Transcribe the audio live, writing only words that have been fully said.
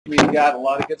We've got a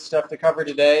lot of good stuff to cover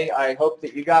today. I hope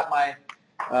that you got my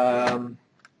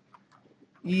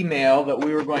email that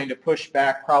we were going to push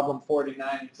back problem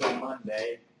 49 until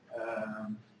Monday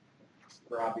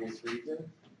for obvious reasons.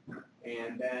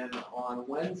 And then on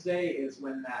Wednesday is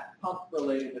when that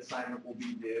pump-related assignment will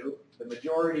be due. The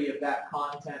majority of that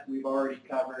content we've already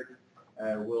covered.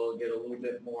 We'll get a little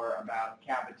bit more about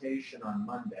cavitation on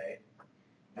Monday.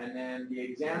 And then the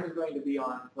exam is going to be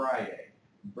on Friday.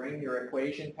 Bring your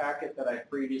equation packet that I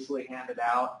previously handed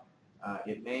out.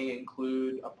 It may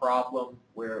include a problem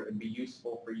where it would be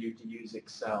useful for you to use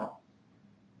Excel.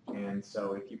 And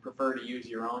so if you prefer to use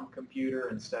your own computer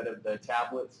instead of the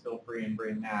tablets, feel free and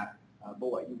bring that. But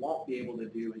what you won't be able to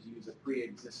do is use a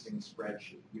pre-existing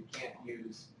spreadsheet. You can't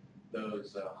use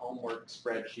those homework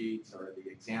spreadsheets or the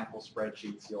example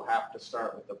spreadsheets. You'll have to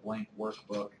start with a blank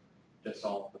workbook to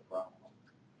solve the problem.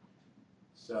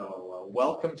 So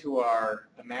welcome to our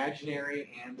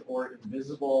imaginary and or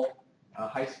invisible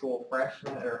high school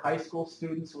freshmen or high school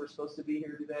students who are supposed to be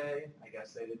here today. I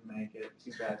guess they didn't make it.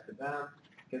 Too bad for them.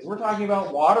 Because we're talking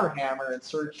about water hammer and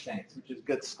surge tanks, which is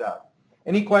good stuff.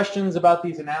 Any questions about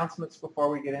these announcements before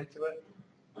we get into it?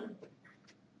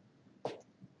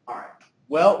 All right.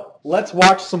 Well, let's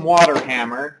watch some water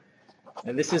hammer.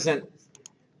 And this isn't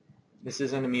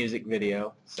a music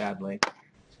video, sadly.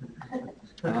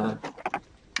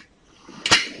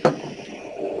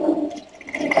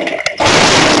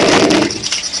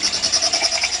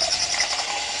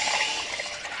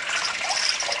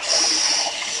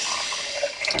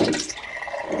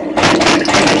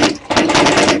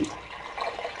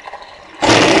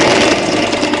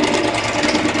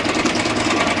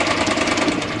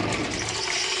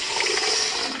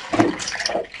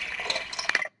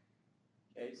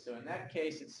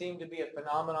 It seemed to be a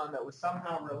phenomenon that was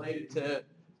somehow related to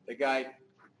the guy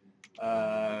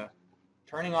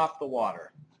turning off the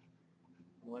water.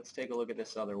 Let's take a look at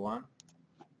this other one.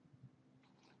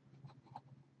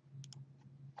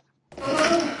 Honey,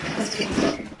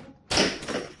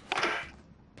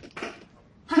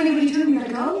 what are you doing? You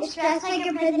gotta go? It's dressed like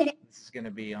your president. This is going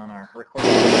to be on our recording.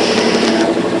 Hear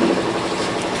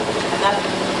that?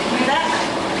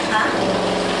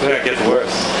 Huh? Yeah, it gets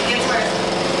worse. It gets worse.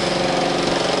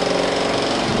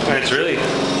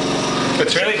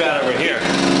 It's really bad over here.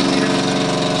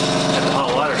 At the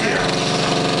hot water heater.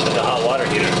 At the hot water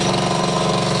heater.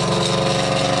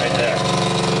 Right there.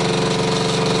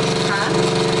 Huh?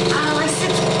 Oh, I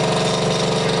said...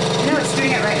 No, it's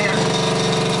doing it right now.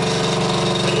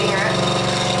 Can you hear it?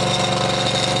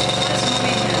 What's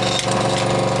moving here?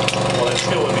 Well, it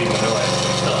still would be Manila.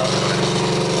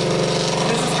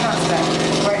 This is constant.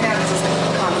 Right now, this is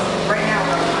constant. Right now,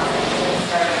 we're on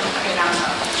constant. Okay, now it's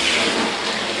up.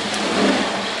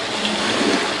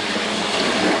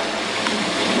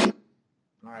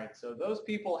 So those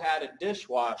people had a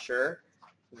dishwasher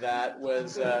that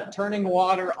was turning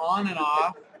water on and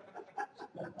off.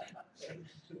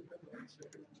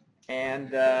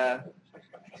 And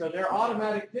so their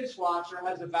automatic dishwasher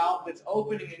has a valve that's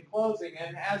opening and closing.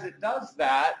 And as it does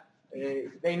that,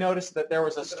 they noticed that there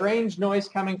was a strange noise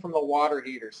coming from the water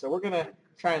heater. So we're going to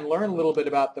try and learn a little bit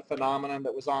about the phenomenon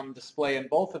that was on display in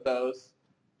both of those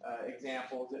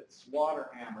examples. It's water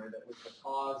hammer that was the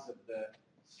cause of the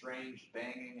strange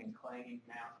banging and clanging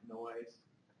noise.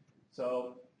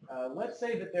 So let's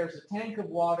say that there's a tank of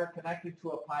water connected to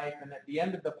a pipe, and at the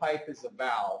end of the pipe is a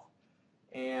valve.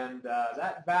 And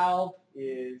that valve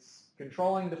is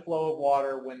controlling the flow of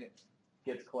water when it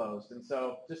gets closed. And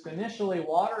so just initially,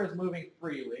 water is moving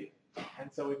freely.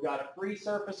 And so we've got a free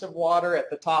surface of water at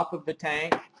the top of the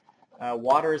tank.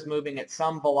 Water is moving at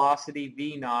some velocity,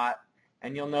 v naught.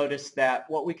 And you'll notice that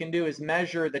what we can do is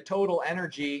measure the total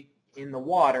energy in the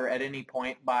water at any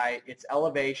point by its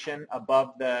elevation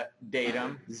above the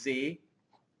datum, z,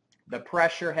 the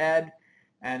pressure head,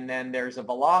 and then there's a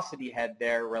velocity head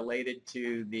there related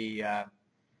to the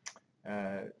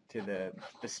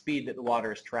speed that the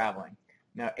water is traveling.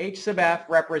 Now, H sub f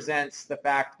represents the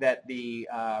fact that the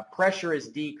pressure is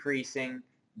decreasing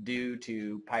due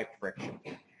to pipe friction.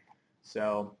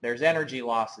 So there's energy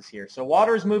losses here. So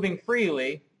water is moving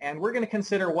freely, and we're going to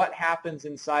consider what happens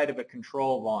inside of a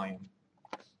control volume.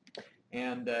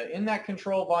 And in that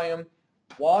control volume,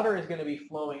 water is going to be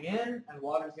flowing in, and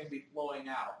water is going to be flowing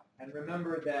out. And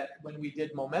remember that when we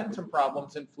did momentum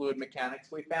problems in fluid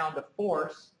mechanics, we found a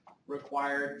force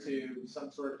required to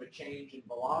some sort of a change in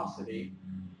velocity.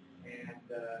 And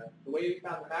the way we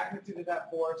found the magnitude of that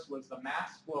force was the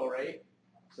mass flow rate,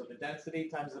 so the density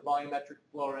times the volumetric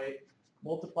flow rate,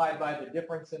 multiplied by the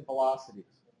difference in velocities.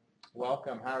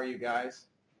 Welcome. How are you guys?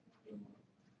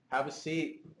 Have a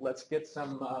seat. Let's get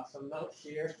some notes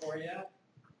here for you.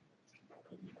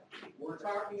 We're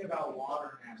talking about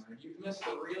water hammer. You've missed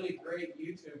a really great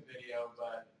YouTube video,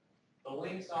 but the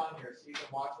link's on here so you can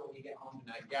watch when you get home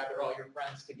tonight. Gather all your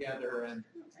friends together and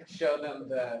show them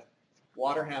the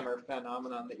water hammer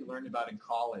phenomenon that you learned about in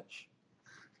college.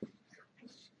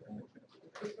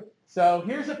 So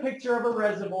here's a picture of a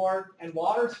reservoir, and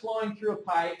water's flowing through a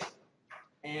pipe,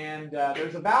 and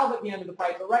there's a valve at the end of the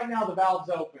pipe, but right now the valve's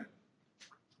open.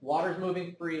 Water's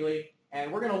moving freely,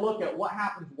 and we're going to look at what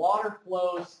happens. Water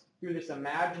flows through this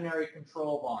imaginary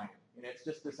control volume. And it's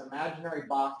just this imaginary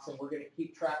box, and we're going to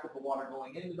keep track of the water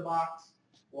going into the box,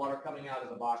 water coming out of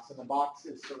the box, and the box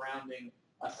is surrounding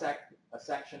a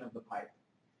section of the pipe.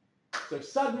 So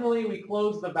suddenly we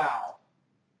close the valve.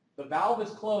 The valve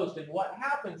is closed, and what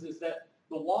happens is that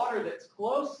the water that's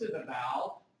close to the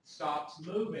valve stops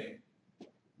moving.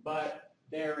 But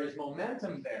there is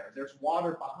momentum there. There's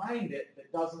water behind it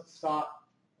that doesn't stop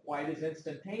quite as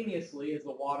instantaneously as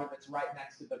the water that's right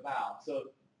next to the valve.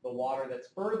 So the water that's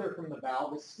further from the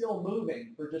valve is still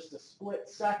moving for just a split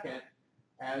second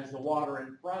as the water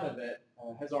in front of it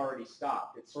has already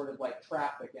stopped. It's sort of like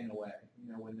traffic in a way.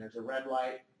 You know, when there's a red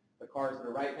light, the cars that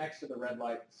are right next to the red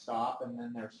light stop, and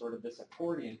then there's sort of this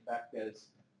accordion effect as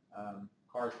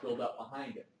cars build up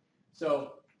behind it.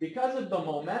 So because of the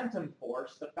momentum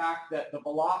force, the fact that the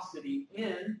velocity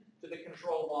in to the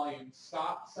control volume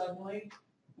stops suddenly,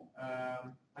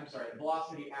 the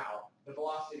velocity out. The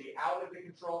velocity out of the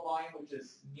control volume, which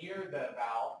is near the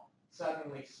valve,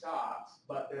 suddenly stops,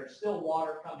 but there's still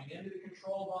water coming into the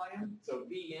control volume, so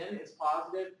V in is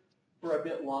positive for a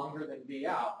bit longer than V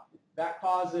out. That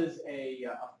causes a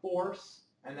force,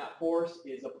 and that force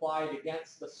is applied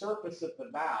against the surface of the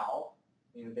valve.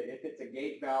 You know, if it's a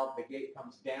gate valve, the gate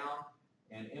comes down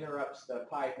and interrupts the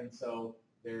pipe, and so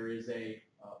there is a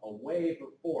wave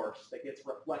of force that gets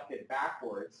reflected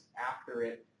backwards after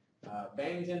it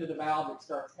bangs into the valve. It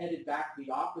starts headed back the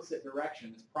opposite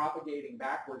direction. It's propagating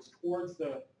backwards towards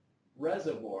the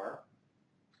reservoir.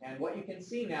 And what you can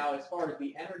see now as far as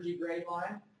the energy grade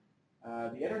line,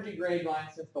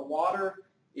 since the water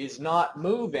is not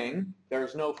moving,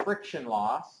 there's no friction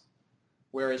loss,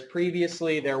 whereas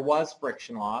previously there was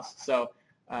friction loss. So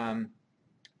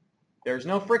there's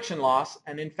no friction loss,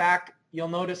 and in fact, you'll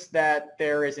notice that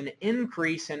there is an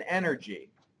increase in energy.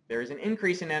 There is an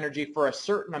increase in energy for a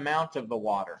certain amount of the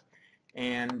water.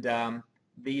 And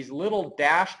these little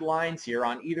dashed lines here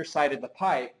on either side of the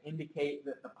pipe indicate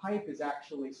that the pipe is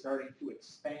actually starting to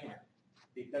expand.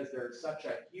 Because there's such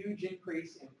a huge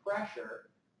increase in pressure,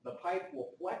 the pipe will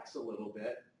flex a little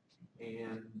bit,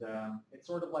 and it's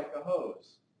sort of like a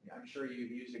hose. I'm sure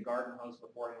you've used a garden hose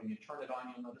before, and when you turn it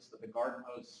on, you'll notice that the garden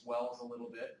hose swells a little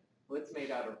bit. Well, it's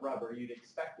made out of rubber. You'd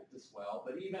expect it to swell,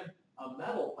 but even a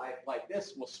metal pipe like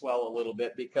this will swell a little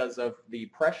bit because of the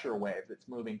pressure wave that's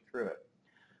moving through it.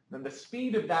 And the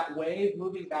speed of that wave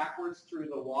moving backwards through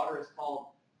the water is called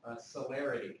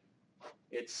celerity.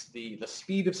 It's the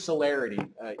speed of celerity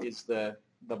is the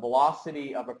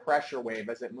velocity of a pressure wave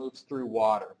as it moves through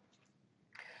water.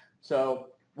 So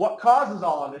what causes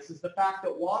all of this is the fact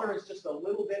that water is just a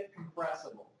little bit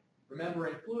compressible. Remember,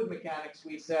 in fluid mechanics,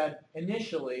 we said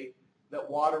initially that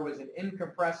water was an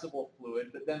incompressible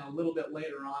fluid, but then a little bit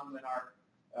later on, when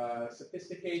our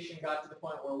sophistication got to the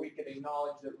point where we could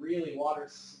acknowledge that really water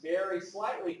is very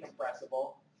slightly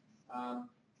compressible,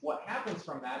 what happens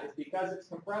from that is because it's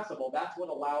compressible, that's what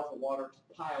allows the water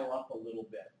to pile up a little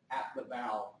bit at the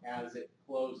valve as it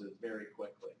closes very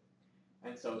quickly.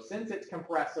 And so since it's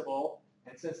compressible,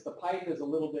 and since the pipe is a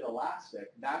little bit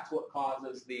elastic, that's what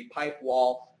causes the pipe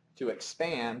wall to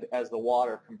expand as the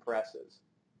water compresses.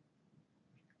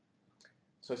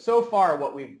 So far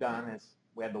what we've done is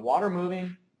we had the water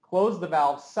moving, closed the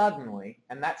valve suddenly,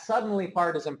 and that suddenly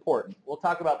part is important. We'll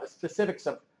talk about the specifics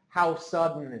of how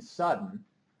sudden is sudden,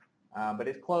 but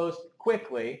it's closed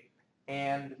quickly,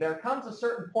 and there comes a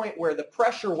certain point where the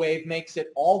pressure wave makes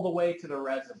it all the way to the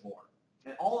reservoir.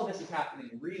 And all of this is happening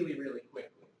really, really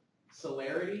quickly.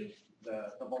 Celerity,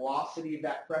 the velocity of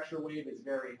that pressure wave is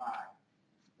very high.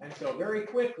 And so very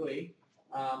quickly,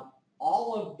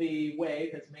 all of the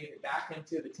wave has made it back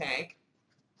into the tank,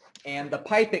 and the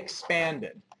pipe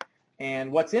expanded.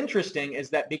 And what's interesting is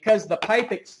that because the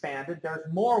pipe expanded,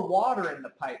 there's more water in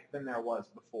the pipe than there was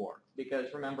before.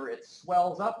 Because remember, it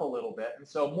swells up a little bit, and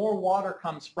so more water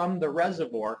comes from the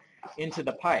reservoir into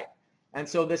the pipe. And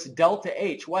so this delta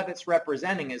H, what it's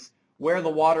representing is where the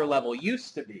water level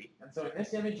used to be. And so in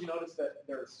this image, you notice that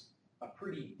there's a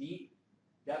pretty deep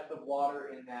depth of water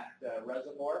in that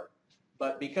reservoir.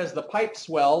 But because the pipe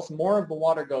swells, more of the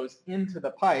water goes into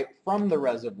the pipe from the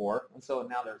reservoir, and so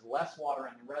now there's less water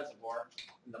in the reservoir,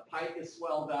 and the pipe is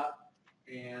swelled up,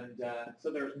 and so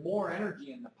there's more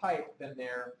energy in the pipe than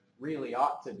there really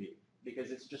ought to be, because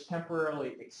it's just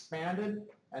temporarily expanded,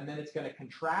 and then it's going to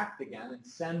contract again and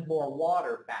send more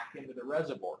water back into the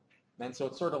reservoir. And so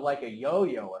it's sort of like a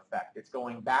yo-yo effect. It's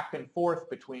going back and forth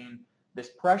between this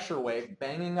pressure wave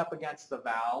banging up against the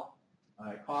valve,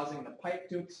 causing the pipe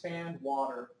to expand,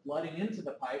 water flooding into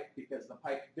the pipe because the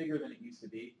pipe's bigger than it used to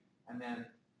be, and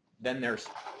then there's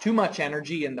too much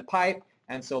energy in the pipe,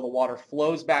 and so the water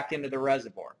flows back into the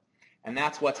reservoir. And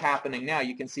that's what's happening now.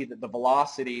 You can see that the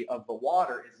velocity of the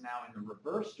water is now in the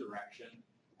reverse direction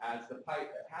as the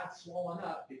pipe that had swollen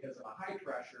up because of a high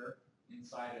pressure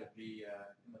inside of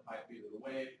in the pipe due to the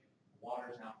wave. Water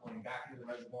is now flowing back into the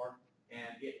reservoir,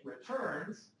 and it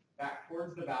returns back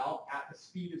towards the valve at the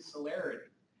speed of celerity.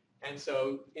 And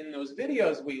so in those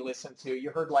videos we listened to,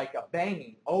 you heard like a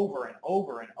banging over and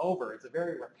over and over. It's a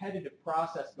very repetitive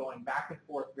process going back and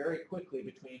forth very quickly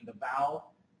between the valve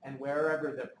and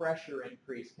wherever the pressure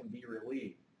increase can be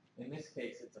relieved. In this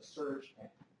case, it's a surge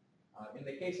tank. In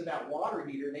the case of that water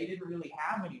heater, they didn't really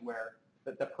have anywhere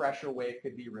that the pressure wave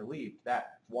could be relieved.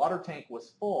 That water tank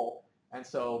was full, and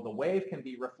so the wave can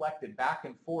be reflected back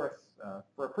and forth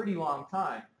for a pretty long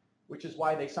time, which is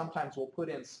why they sometimes will put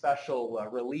in special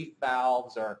relief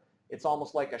valves, or it's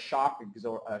almost like a shock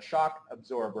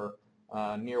absorber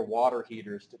near water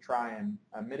heaters to try and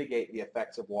mitigate the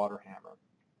effects of water hammer.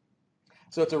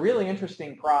 So it's a really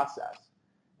interesting process,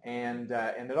 and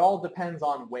it all depends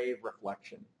on wave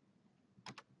reflection.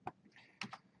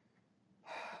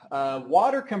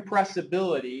 Water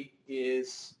compressibility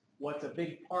is what's a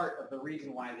big part of the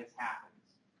reason why this happens.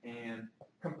 And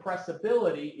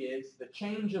compressibility is the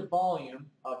change of volume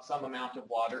of some amount of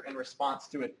water in response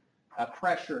to a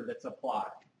pressure that's applied.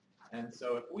 And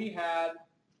so if we had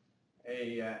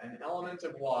an element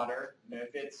of water,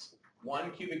 if it's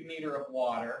 1 cubic meter of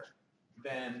water,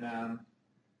 then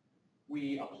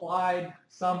we applied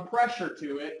some pressure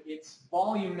to it, its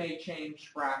volume may change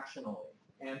fractionally.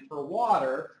 And for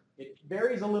water, it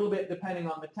varies a little bit depending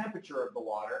on the temperature of the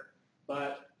water,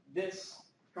 but this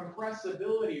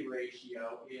compressibility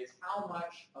ratio is how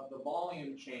much of the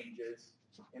volume changes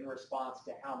in response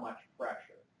to how much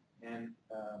pressure. And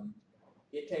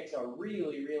it takes a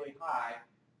really, really high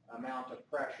amount of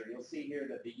pressure. You'll see here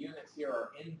that the units here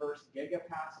are inverse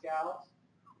gigapascals.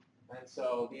 And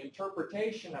so the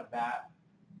interpretation of that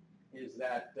is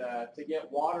that to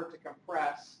get water to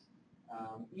compress,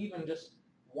 even just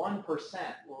 1%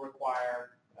 will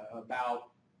require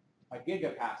about a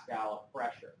gigapascal of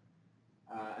pressure.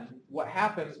 And what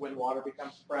happens when water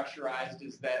becomes pressurized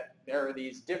is that there are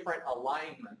these different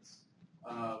alignments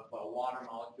of water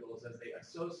molecules as they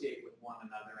associate with one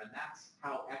another, and that's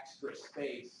how extra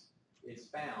space is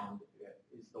found.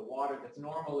 Is the water that's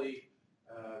normally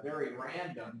very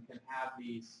random can have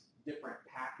these different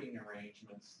packing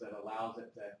arrangements that allows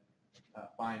it to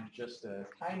find just a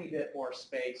tiny bit more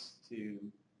space to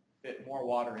fit more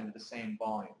water into the same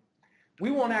volume. We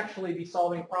won't actually be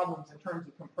solving problems in terms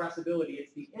of compressibility.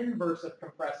 It's the inverse of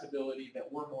compressibility that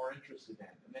we're more interested in.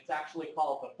 And it's actually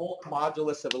called the bulk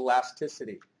modulus of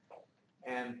elasticity.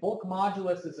 And bulk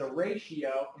modulus is a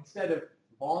ratio, instead of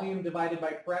volume divided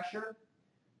by pressure,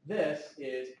 this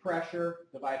is pressure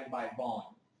divided by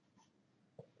volume.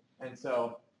 And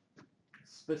so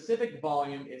specific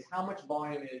volume is how much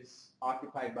volume is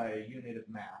occupied by a unit of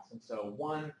mass. And so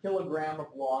 1 kilogram of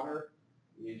water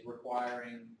is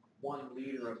requiring 1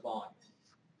 liter of volume.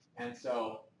 And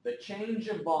so the change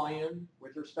of volume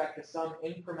with respect to some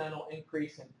incremental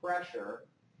increase in pressure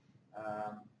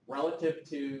relative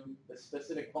to the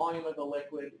specific volume of the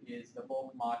liquid is the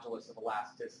bulk modulus of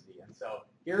elasticity. And so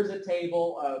here's a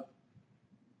table of,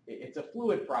 it's a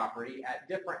fluid property at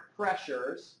different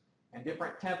pressures and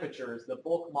different temperatures, the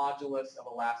bulk modulus of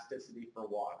elasticity for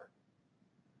water.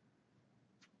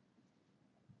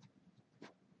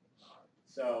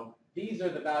 So these are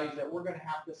the values that we're going to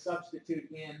have to substitute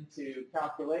into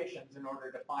calculations in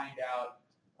order to find out,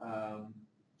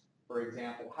 for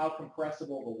example, how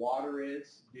compressible the water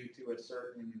is due to a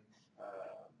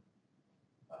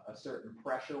certain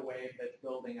pressure wave that's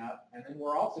building up. And then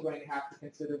we're also going to have to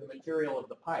consider the material of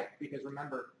the pipe, because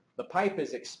remember, the pipe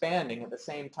is expanding at the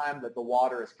same time that the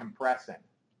water is compressing.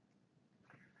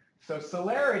 So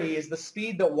celerity is the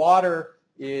speed that water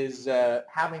is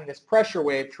having this pressure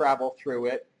wave travel through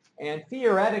it. And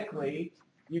theoretically,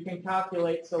 you can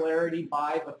calculate celerity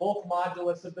by the bulk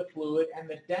modulus of the fluid and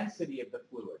the density of the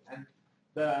fluid. And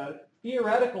The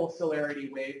theoretical celerity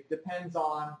wave depends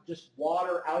on just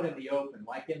water out in the open,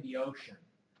 like in the ocean.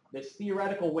 This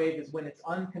theoretical wave is when it's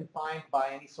unconfined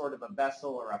by any sort of a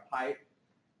vessel or a pipe.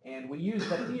 And we use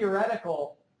the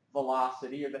theoretical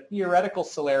velocity or the theoretical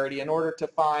celerity in order to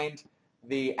find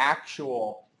the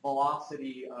actual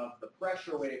velocity of the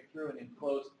pressure wave through an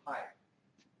enclosed pipe.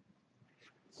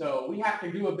 So we have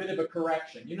to do a bit of a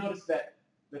correction. You notice that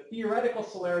the theoretical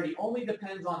celerity only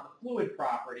depends on the fluid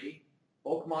property,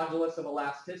 bulk modulus of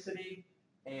elasticity,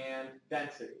 and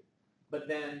density. But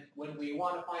then when we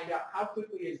want to find out how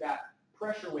quickly is that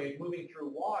pressure wave moving through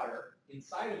water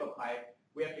inside of a pipe,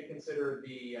 we have to consider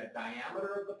the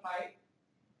diameter of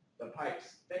the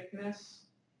pipe's thickness,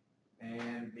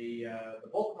 and the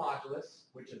bulk modulus,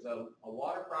 which is a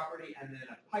water property, and then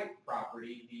a pipe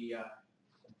property, the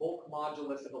bulk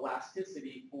modulus of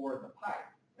elasticity for the pipe.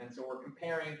 And so we're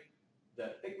comparing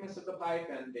the thickness of the pipe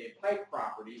and the pipe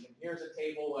properties. And here's a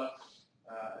table of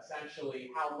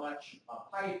essentially how much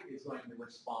a pipe is going to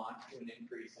respond to an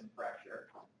increase in pressure.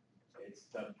 It's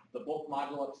the bulk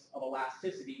modulus of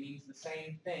elasticity means the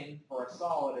same thing for a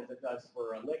solid as it does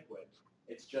for a liquid.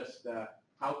 It's just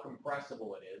how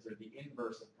compressible it is, or the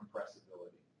inverse of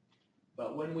compressibility.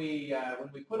 But when we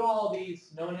put all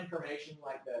these known information,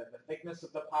 like the thickness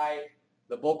of the pipe,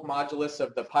 the bulk modulus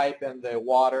of the pipe and the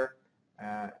water,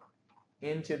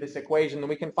 into this equation, then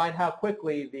we can find how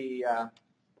quickly the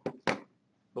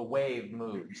wave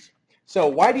moves. So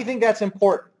why do you think that's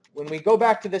important? When we go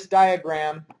back to this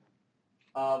diagram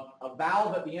of a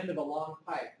valve at the end of a long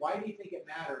pipe, why do you think it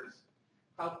matters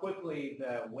how quickly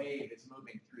the wave is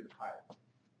moving through the pipe?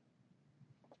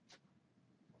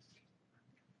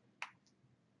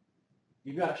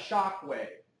 You've got a shock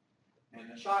wave, and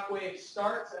the shock wave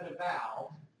starts at a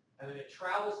valve, and then it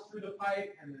travels through the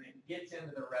pipe, and then it gets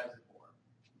into the reservoir.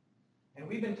 And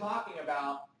we've been talking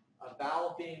about a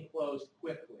valve being closed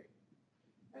quickly.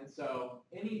 And so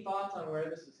any thoughts on where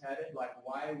this is headed, like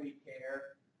why we care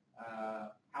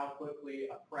how quickly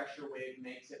a pressure wave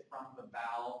makes it from the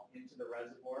valve into the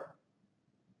reservoir?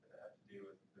 Does it have to do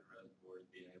with the reservoir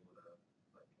being able to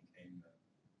contain the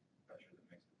pressure that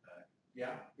makes it back?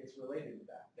 Yeah, it's related to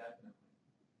that, definitely.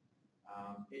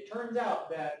 It turns out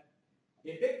that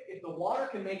if the water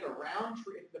can make a round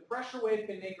trip, if the pressure wave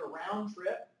can make a round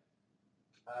trip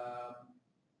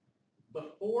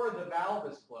before the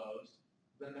valve is closed,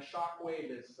 then the shock wave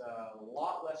is a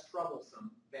lot less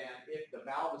troublesome than if the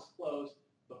valve is closed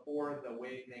before the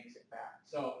wave makes it back.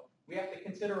 So we have to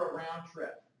consider a round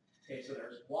trip. Okay, so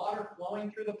there's water flowing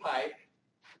through the pipe.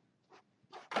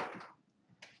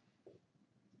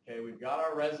 Okay, we've got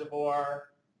our reservoir,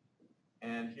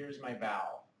 and here's my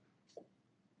valve.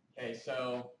 Okay,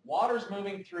 so water's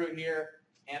moving through here,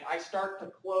 and I start to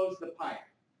close the pipe.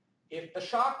 If the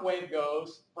shock wave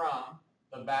goes from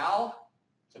the valve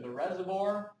to the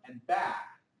reservoir and back,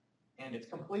 and it's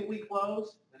completely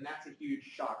closed, then that's a huge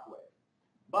shock wave.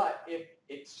 But if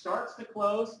it starts to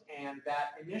close and that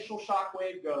initial shock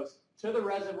wave goes to the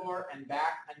reservoir and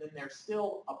back, and then there's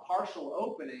still a partial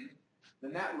opening,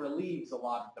 then that relieves a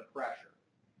lot of the pressure.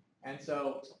 And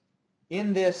so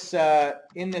in this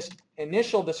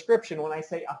initial description, when I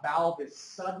say a valve is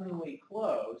suddenly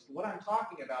closed, what I'm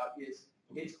talking about is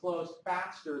it's closed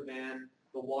faster than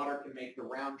the water can make the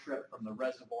round trip from the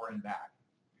reservoir and back.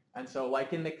 And so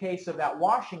like in the case of that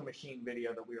washing machine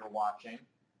video that we were watching,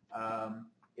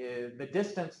 the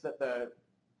distance that the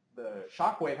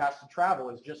shock wave has to travel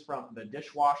is just from the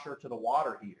dishwasher to the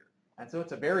water heater. And so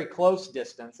it's a very close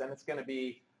distance, and it's going to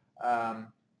be kind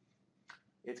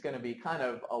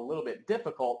of a little bit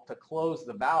difficult to close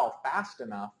the valve fast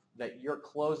enough that you're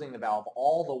closing the valve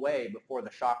all the way before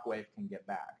the shock wave can get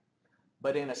back.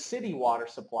 But in a city water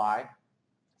supply,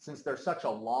 since they're such a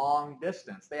long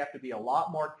distance, they have to be a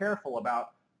lot more careful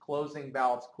about closing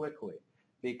valves quickly,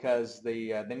 because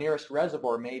the nearest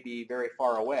reservoir may be very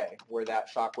far away where that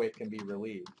shock wave can be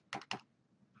relieved.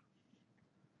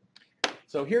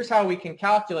 So here's how we can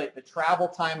calculate the travel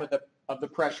time of the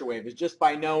pressure wave, is just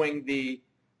by knowing the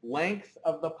length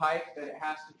of the pipe that it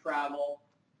has to travel,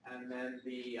 and then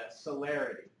the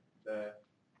celerity, the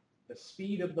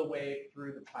speed of the wave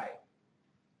through the pipe.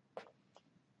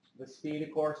 The speed,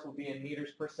 of course, will be in meters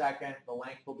per second. The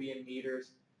length will be in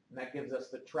meters, and that gives us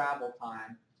the travel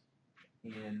time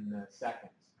in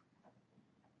seconds.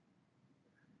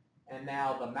 And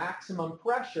now the maximum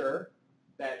pressure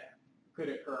that could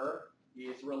occur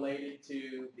is related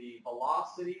to the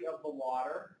velocity of the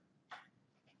water,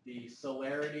 the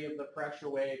celerity of the pressure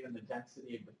wave, and the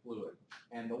density of the fluid.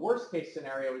 And the worst case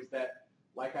scenario is that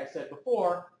like I said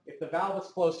before, if the valve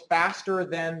is closed faster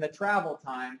than the travel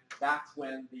time, that's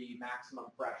when the maximum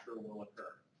pressure will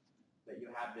occur, that you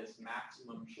have this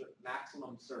maximum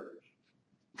surge.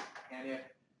 And if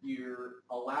you're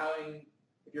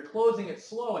closing it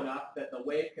slow enough that the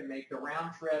wave can make the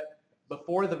round trip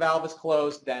before the valve is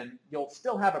closed, then you'll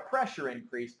still have a pressure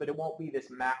increase, but it won't be this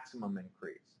maximum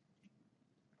increase.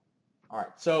 All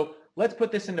right, so let's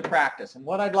put this into practice. And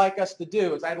what I'd like us to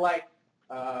do is I'd like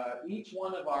each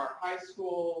one of our high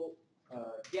school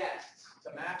guests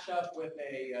to match up with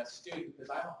a student, because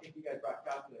I don't think you guys brought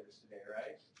calculators today,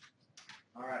 right?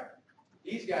 All right.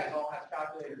 These guys all have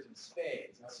calculators in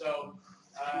spades. And so,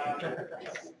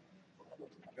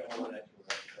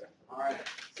 all right.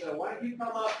 So why don't you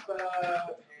come up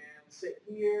and sit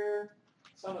here.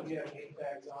 Some of you have name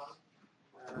tags on.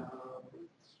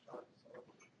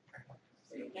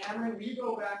 Hey, Cameron, you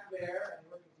go back there and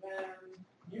look at them.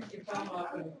 You can come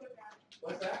up and,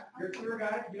 what's that? You're a tour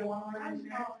guide? You don't want to learn his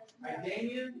name? All right,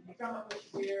 Damien, you come up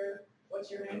here.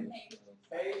 What's your name?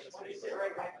 Paige. Why don't you sit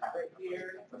right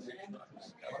here? What's your name?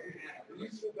 You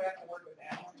just go back and work with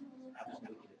Alan.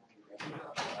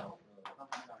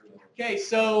 Okay,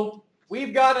 so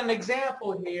we've got an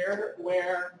example here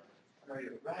where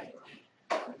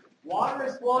water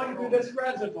is flowing through this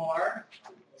reservoir.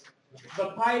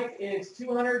 The pipe is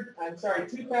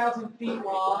 2,000 feet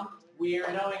long. We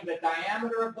are knowing the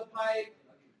diameter of the pipe,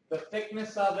 the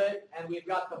thickness of it, and we've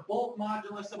got the bulk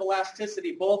modulus of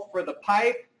elasticity both for the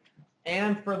pipe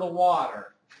and for the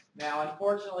water. Now,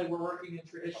 unfortunately, we're working in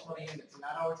traditional units, and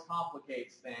that always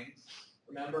complicates things.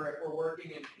 Remember, if we're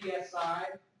working in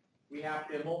PSI, we have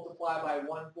to multiply by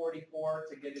 144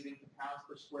 to get it into pounds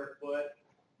per square foot.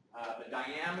 The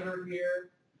diameter here,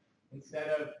 instead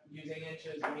of using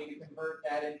inches, we need to convert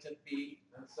that into feet,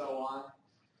 and so on.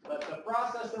 But the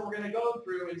process that we're going to go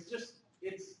through is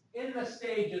it's in the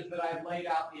stages that I've laid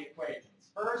out the equations.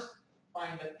 First,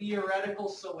 find the theoretical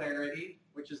celerity,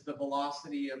 which is the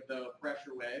velocity of the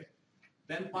pressure wave.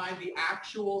 Then find the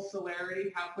actual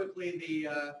celerity, how quickly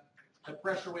the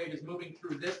pressure wave is moving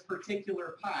through this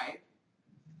particular pipe.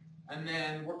 And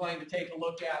then we're going to take a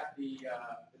look at the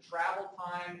travel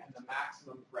time and the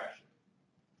maximum pressure.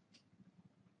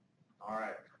 All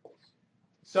right.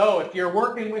 So if you're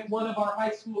working with one of our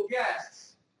high school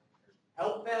guests,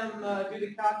 help them do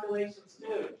the calculations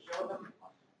too.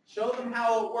 Show them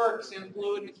how it works in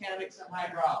fluid mechanics and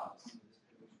hydraulics.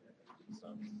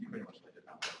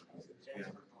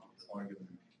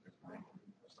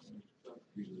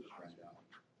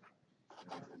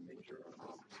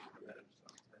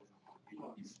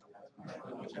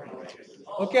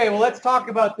 Okay, well, let's talk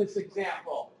about this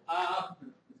example.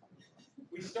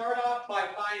 We start off by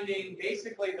finding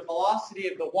basically the velocity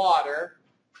of the water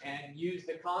and use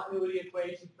the continuity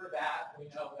equation for that. We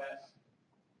know that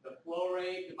the flow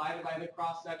rate divided by the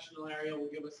cross-sectional area will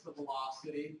give us the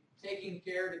velocity, taking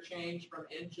care to change from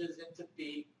inches into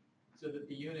feet so that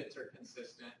the units are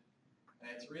consistent.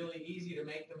 And it's really easy to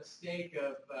make the mistake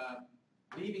of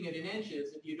leaving it in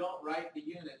inches if you don't write the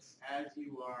units as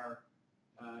you are,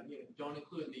 don't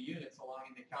include the units along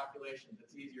in the calculations.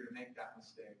 It's easier to make that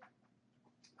mistake.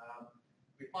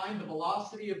 We find the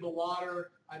velocity of the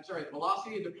the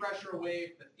velocity of the pressure wave,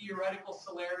 the theoretical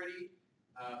celerity,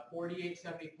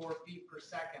 4874 feet per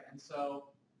second. And so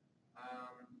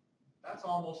that's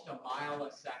almost a mile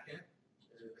a second,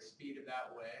 the speed of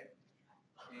that wave.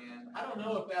 And I don't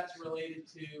know if that's related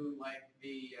to like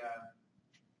the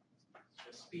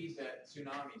speed that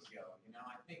tsunamis go.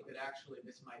 I think that actually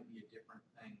this might be a different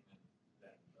thing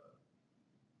than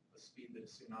the speed that a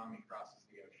tsunami crosses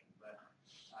the ocean. But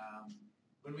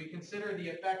when we consider the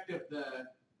effect of the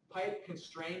pipe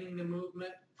constraining the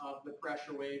movement of the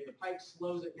pressure wave, the pipe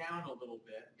slows it down a little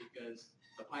bit because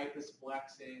the pipe is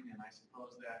flexing, and I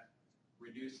suppose that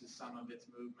reduces some of its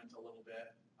movement a little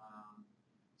bit.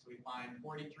 So we find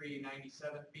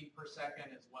 4397 feet per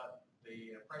second is what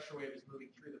the pressure wave is moving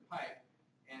through the pipe.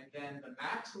 And then the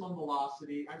maximum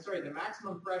the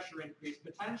maximum pressure increase,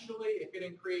 potentially it could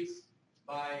increase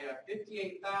by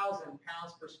 58,000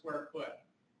 pounds per square foot.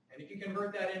 And if you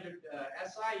convert that into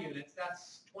SI units,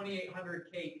 that's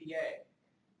 2,800 kPa.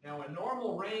 Now, a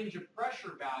normal range of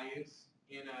pressure values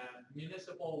in a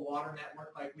municipal water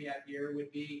network like we have here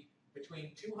would be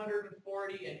between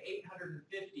 240 and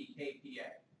 850 kPa.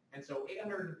 And so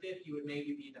 850 would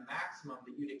maybe be the maximum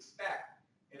that you'd expect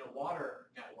in a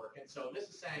water network. And so this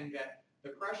is saying that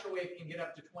the pressure wave can get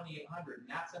up to 2,800, and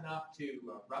that's enough to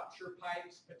rupture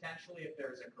pipes, potentially, if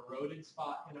there's a corroded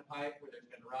spot in a pipe where there's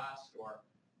been rust or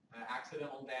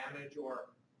accidental damage,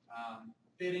 or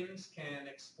fittings can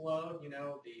explode.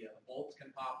 The bolts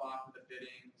can pop off of the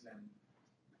fittings, and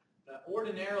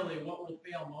Ordinarily, what will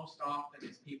fail most often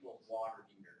is people's water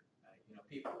heater.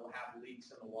 People will have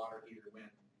leaks in the water heater when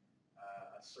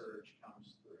a surge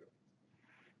comes through.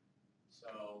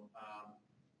 So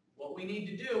what we need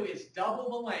to do is double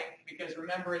the length, because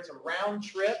remember, it's a round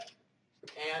trip.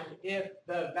 And if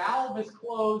the valve is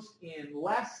closed in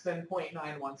less than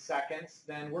 0.91 seconds,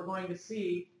 then we're going to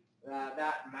see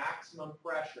that maximum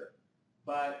pressure.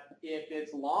 But if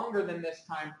it's longer than this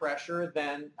time pressure,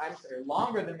 then the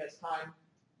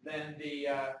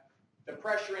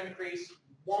pressure increase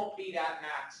won't be that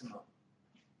maximum.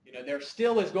 There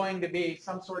still is going to be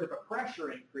some sort of a pressure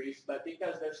increase, but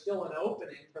because there's still an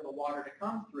opening for the water to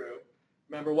come through,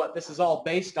 remember what this is all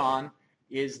based on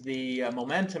is the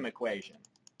momentum equation.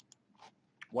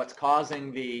 What's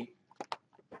causing the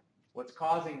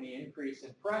increase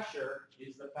in pressure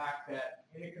is the fact that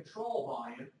in a control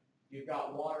volume, you've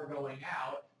got water going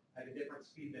out at a different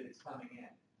speed than it's coming in.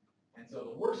 And so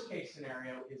the worst case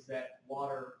scenario is that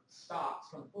water stops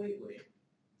completely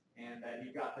and that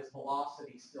you've got this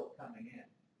velocity still coming in.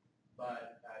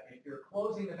 But if you're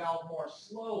closing the valve more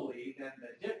slowly, then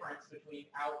the difference between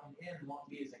out and in won't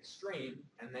be as extreme,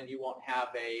 and then you won't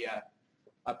have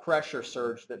a pressure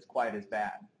surge that's quite as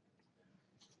bad.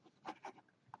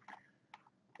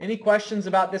 Any questions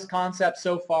about this concept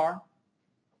so far?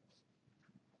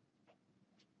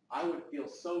 I would feel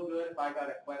so good if I got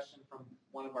a question from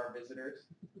one of our visitors.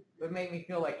 It would make me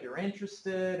feel like you're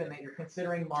interested and that you're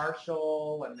considering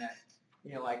Marshall, and that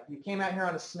like you came out here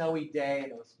on a snowy day and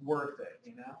it was worth it,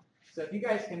 So if you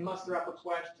guys can muster up a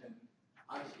question,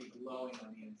 I'll just be glowing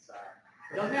on the inside.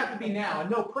 It doesn't have to be now,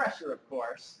 and no pressure, of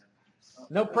course.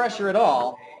 No pressure at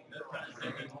all.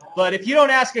 But if you don't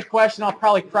ask a question, I'll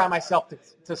probably cry myself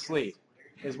to sleep,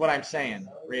 is what I'm saying,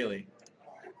 really.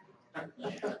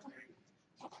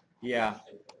 Yeah.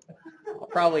 I'll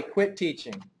probably quit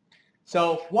teaching.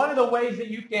 So one of the ways that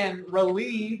you can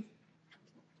relieve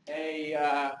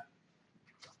a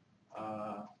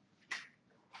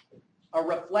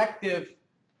reflective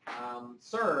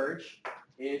surge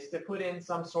is to put in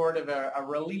some sort of a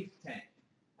relief tank.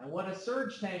 And what a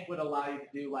surge tank would allow you to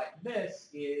do like this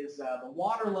is the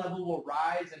water level will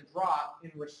rise and drop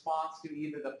in response to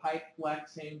either the pipe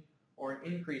flexing or an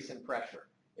increase in pressure.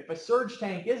 If a surge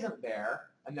tank isn't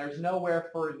there, and there's nowhere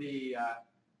for the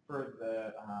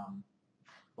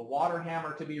water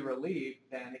hammer to be relieved,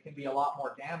 then it can be a lot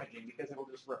more damaging because it will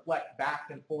just reflect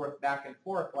back and forth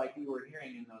like you were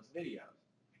hearing in those videos.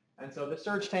 And so the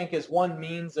surge tank is one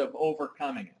means of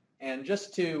overcoming it. And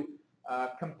just to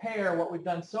compare what we've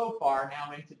done so far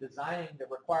now into designing the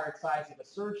required size of a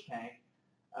surge tank,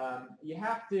 you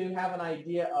have to have an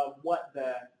idea of what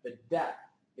the depth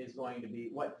is going to be,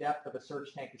 what depth of a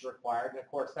surge tank is required. And of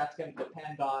course, that's going to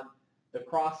depend on the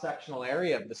cross-sectional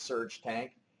area of the surge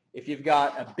tank. If you've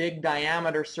got a big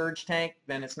diameter surge tank,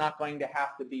 then it's not going to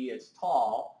have to be as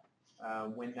tall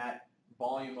when that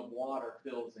volume of water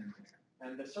fills in there.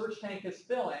 And the surge tank is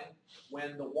filling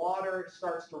when the water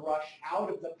starts to rush out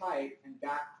of the pipe and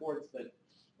back towards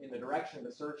in the direction of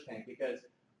the surge tank, because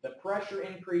the pressure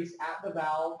increase at the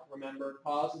valve, remember,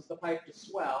 causes the pipe to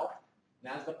swell.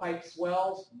 And as the pipe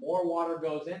swells, more water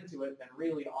goes into it than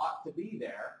really ought to be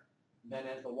there. Then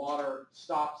as the water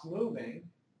stops moving,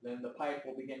 then the pipe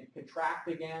will begin to contract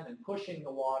again and pushing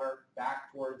the water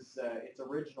back towards its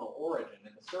original origin.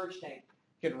 And the surge tank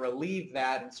can relieve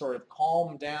that and sort of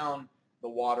calm down the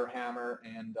water hammer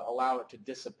and allow it to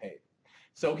dissipate.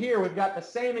 So here we've got the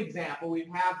same example. We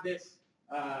have this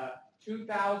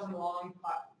 2,000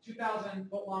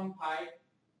 foot long pipe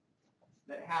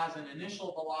that has an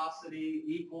initial velocity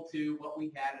equal to what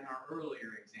we had in our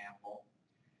earlier example.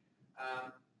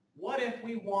 What if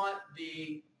we want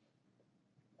the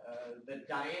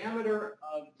diameter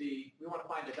of we want to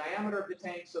find the diameter of the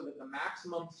tank so that the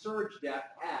maximum surge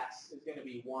depth, S, is going to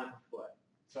be 1 foot.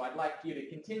 So I'd like you to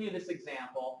continue this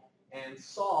example and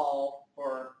solve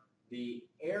for the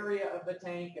area of the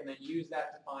tank and then use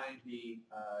that to find the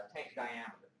tank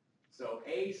diameter. So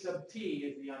A sub t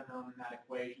is the unknown in that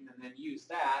equation, and then use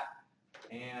that,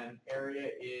 and area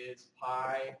is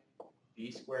pi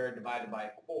b squared divided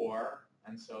by 4,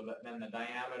 and so then the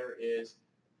diameter is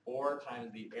 4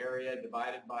 times the area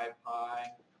divided by pi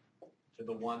to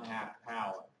the 1/2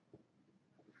 power.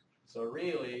 So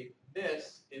really,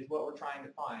 this is what we're trying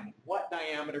to find. What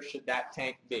diameter should that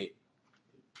tank be?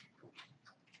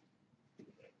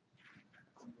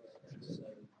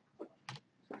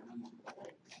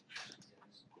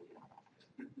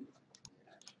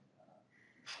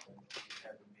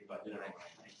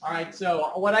 All right,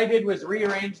 so what I did was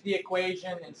rearrange the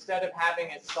equation. Instead of having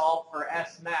it solve for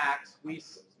S max, we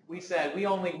we said we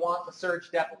only want the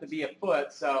surge depth to be a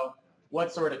foot, so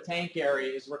what sort of tank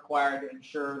area is required to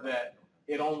ensure that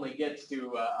it only gets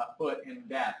to a foot in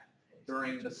depth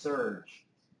during the surge?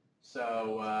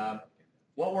 So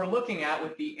what we're looking at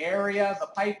with the area, the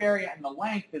pipe area, and the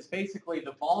length is basically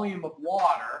the volume of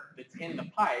water that's in the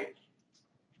pipe.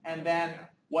 And then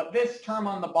what this term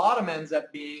on the bottom ends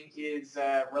up being is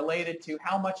related to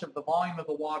how much of the volume of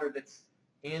the water that's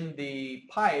in the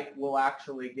pipe will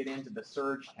actually get into the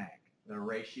surge tank, the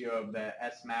ratio of the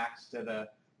S max to the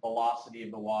velocity of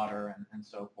the water and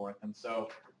so forth. And so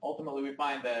ultimately we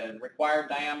find the required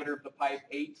diameter of the pipe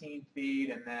 18 feet,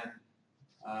 and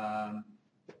then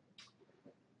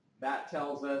that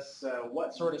tells us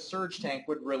what sort of surge tank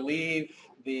would relieve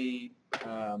the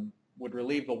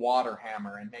water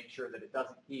hammer and make sure that it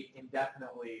doesn't keep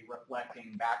indefinitely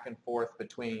reflecting back and forth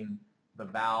between the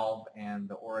valve and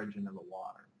the origin of the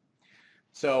water.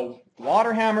 So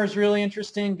water hammer is really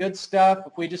interesting, good stuff.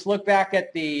 If we just look back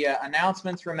at the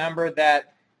announcements, remember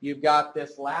that you've got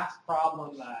this last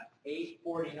problem,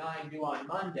 849, due on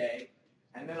Monday,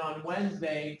 and then on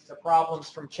Wednesday the problems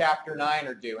from Chapter 9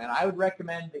 are due. And I would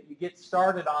recommend that you get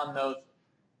started on those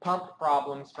pump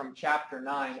problems from Chapter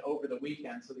 9 over the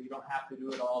weekend so that you don't have to do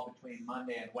it all between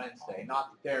Monday and Wednesday.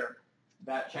 Not that they're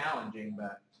that challenging,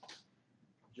 but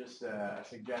just a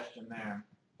suggestion there.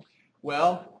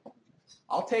 Well,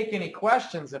 I'll take any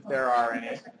questions if there are any.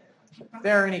 If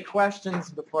there are any questions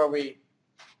before we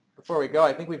go,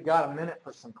 I think we've got a minute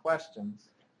for some questions.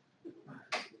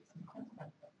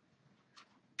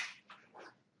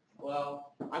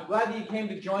 Well, I'm glad that you came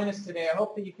to join us today. I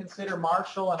hope that you consider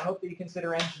Marshall and I hope that you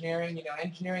consider engineering. You know,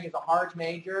 engineering is a hard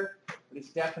major, but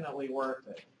it's definitely worth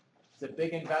it. It's a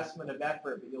big investment of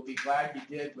effort, but you'll be glad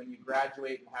you did when you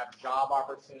graduate and have job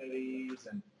opportunities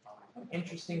and an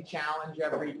interesting challenge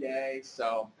every day.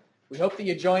 So we hope that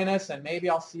you join us, and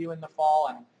maybe I'll see you in the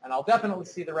fall, and I'll definitely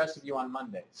see the rest of you on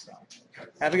Monday. So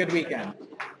have a good weekend.